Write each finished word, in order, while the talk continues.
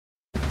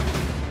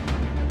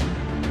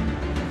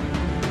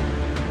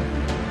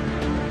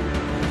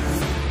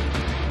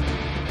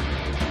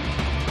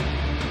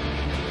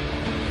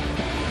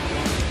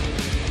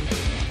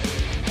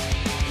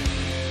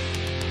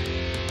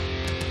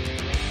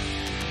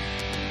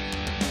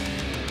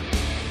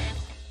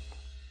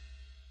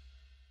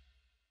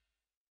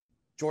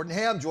Jordan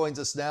Ham joins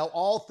us now.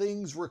 All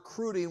things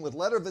recruiting with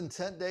Letter of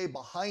Intent Day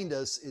behind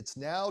us. It's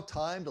now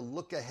time to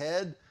look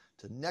ahead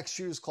to next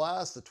year's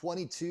class. The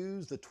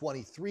 22s, the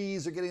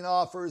 23s are getting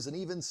offers, and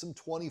even some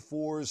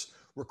 24s.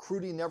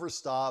 Recruiting never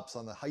stops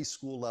on the high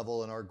school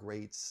level in our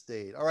great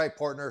state. All right,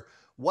 partner,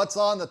 what's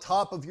on the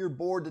top of your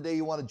board today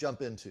you want to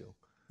jump into?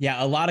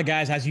 Yeah, a lot of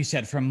guys, as you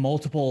said, from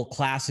multiple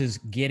classes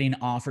getting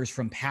offers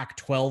from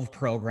Pac-12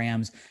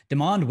 programs.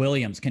 Demond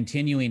Williams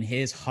continuing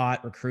his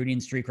hot recruiting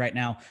streak right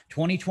now.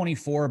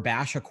 2024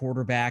 Basha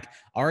quarterback,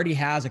 already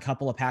has a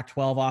couple of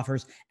Pac-12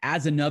 offers,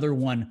 adds another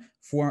one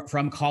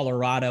from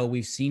Colorado.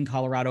 We've seen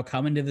Colorado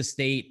come into the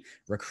state,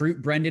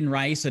 recruit Brendan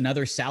Rice,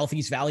 another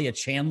Southeast Valley, a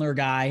Chandler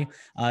guy.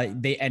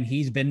 And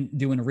he's been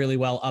doing really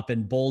well up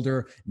in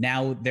Boulder.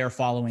 Now they're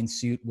following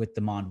suit with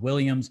Demond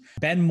Williams.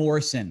 Ben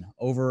Morrison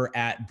over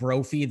at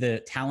Brophy,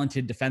 the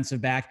talented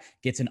defensive back,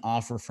 gets an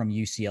offer from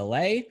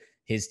UCLA.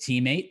 His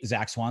teammate,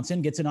 Zach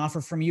Swanson, gets an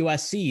offer from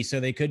USC. So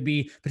they could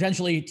be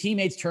potentially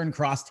teammates turned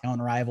crosstown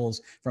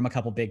rivals from a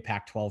couple big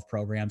Pac-12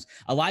 programs.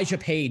 Elijah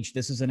Page,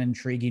 this is an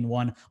intriguing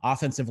one,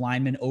 offensive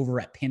lineman over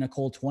at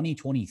Pinnacle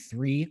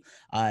 2023.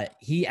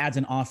 He adds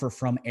an offer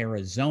from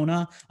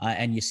Arizona,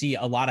 and you see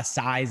a lot of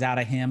size out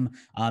of him,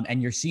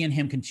 and you're seeing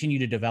him continue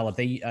to develop.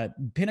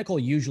 Pinnacle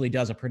usually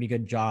does a pretty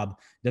good job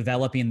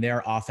developing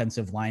their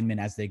offensive linemen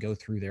as they go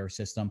through their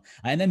system.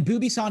 And then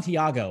Booby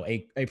Santiago,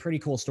 a pretty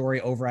cool story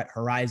over at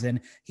Horizon.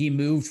 He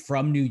moved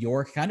from New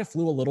York, kind of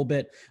flew a little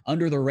bit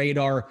under the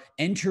radar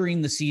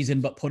entering the season,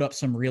 but put up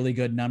some really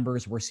good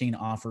numbers. We're seeing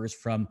offers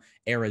from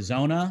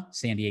Arizona,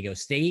 San Diego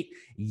State,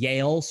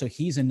 Yale. So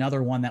he's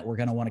another one that we're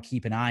going to want to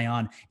keep an eye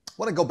on. I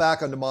want to go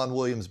back on Demond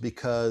Williams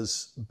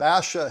because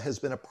Basha has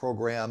been a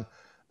program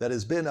that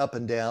has been up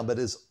and down, but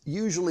is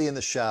usually in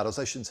the shadows.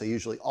 I shouldn't say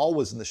usually,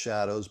 always in the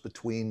shadows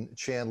between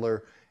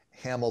Chandler,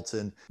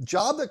 Hamilton.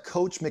 Job that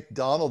Coach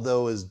McDonald,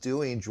 though, is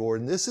doing,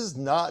 Jordan, this is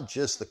not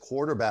just the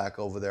quarterback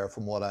over there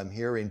from what I'm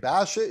hearing.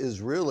 Basha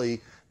is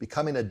really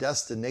becoming a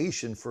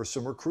destination for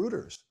some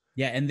recruiters.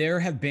 Yeah, and there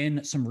have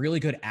been some really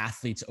good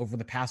athletes over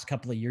the past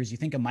couple of years. You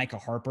think of Micah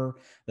Harper,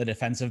 the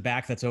defensive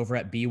back that's over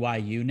at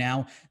BYU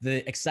now.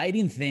 The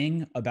exciting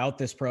thing about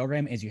this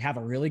program is you have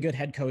a really good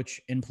head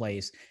coach in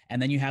place,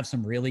 and then you have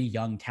some really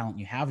young talent.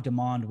 You have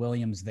Demond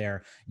Williams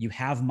there. You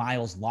have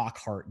Miles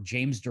Lockhart,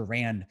 James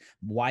Durand,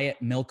 Wyatt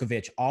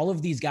Milkovich. All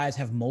of these guys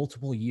have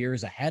multiple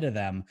years ahead of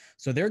them.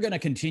 So they're going to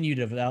continue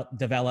to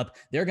develop.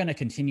 They're going to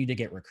continue to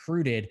get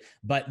recruited,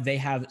 but they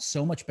have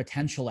so much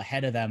potential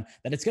ahead of them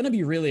that it's going to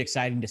be really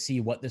exciting to see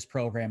what this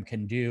program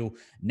can do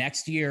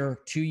next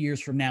year, 2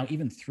 years from now,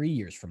 even 3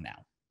 years from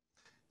now.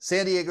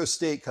 San Diego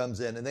State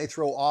comes in and they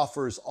throw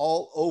offers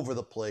all over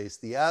the place.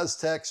 The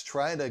Aztecs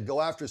trying to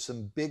go after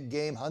some big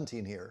game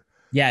hunting here.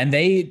 Yeah, and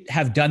they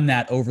have done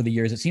that over the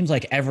years. It seems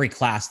like every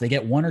class, they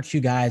get one or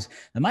two guys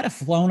that might have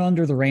flown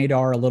under the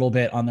radar a little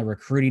bit on the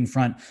recruiting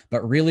front,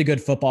 but really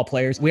good football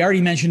players. We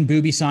already mentioned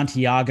Booby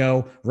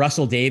Santiago.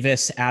 Russell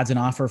Davis adds an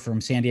offer from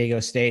San Diego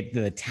State,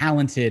 the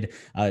talented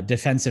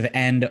defensive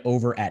end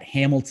over at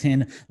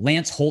Hamilton.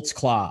 Lance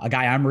Holtzclaw, a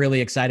guy I'm really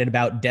excited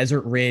about,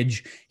 Desert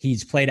Ridge.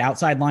 He's played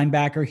outside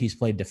linebacker. He's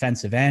played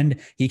defensive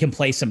end. He can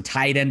play some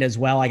tight end as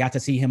well. I got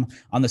to see him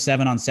on the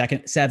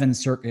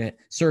 7-on-7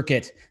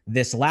 circuit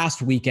this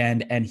last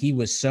weekend, and he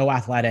was so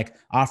athletic.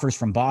 Offers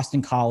from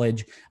Boston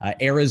College,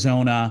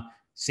 Arizona,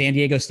 San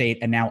Diego State,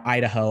 and now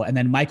Idaho. And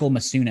then Michael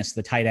Masunis,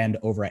 the tight end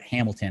over at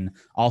Hamilton,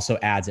 also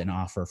adds an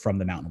offer from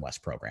the Mountain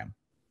West program.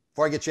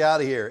 Before I get you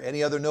out of here,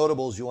 any other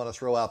notables you want to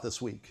throw out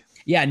this week?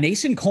 Yeah,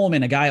 Nason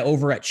Coleman, a guy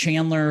over at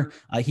Chandler.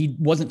 He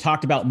wasn't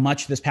talked about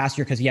much this past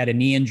year because he had a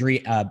knee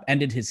injury,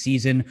 ended his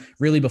season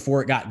really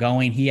before it got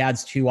going. He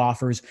adds two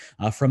offers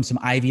from some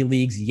Ivy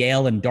Leagues,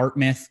 Yale and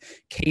Dartmouth.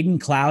 Caden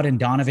Cloud and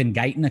Donovan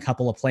Guyton, a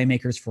couple of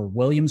playmakers for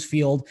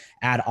Williamsfield,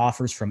 add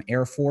offers from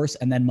Air Force.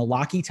 And then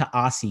Malaki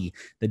Ta'asi,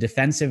 the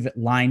defensive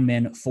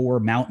lineman for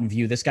Mountain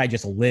View. This guy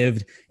just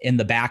lived in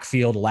the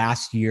backfield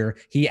last year.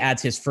 He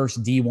adds his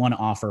first D1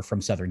 offer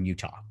from Southern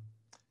Utah.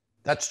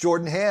 That's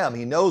Jordan Ham.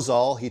 He knows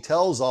all, he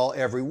tells all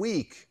every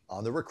week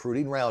on the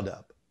Recruiting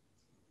Roundup.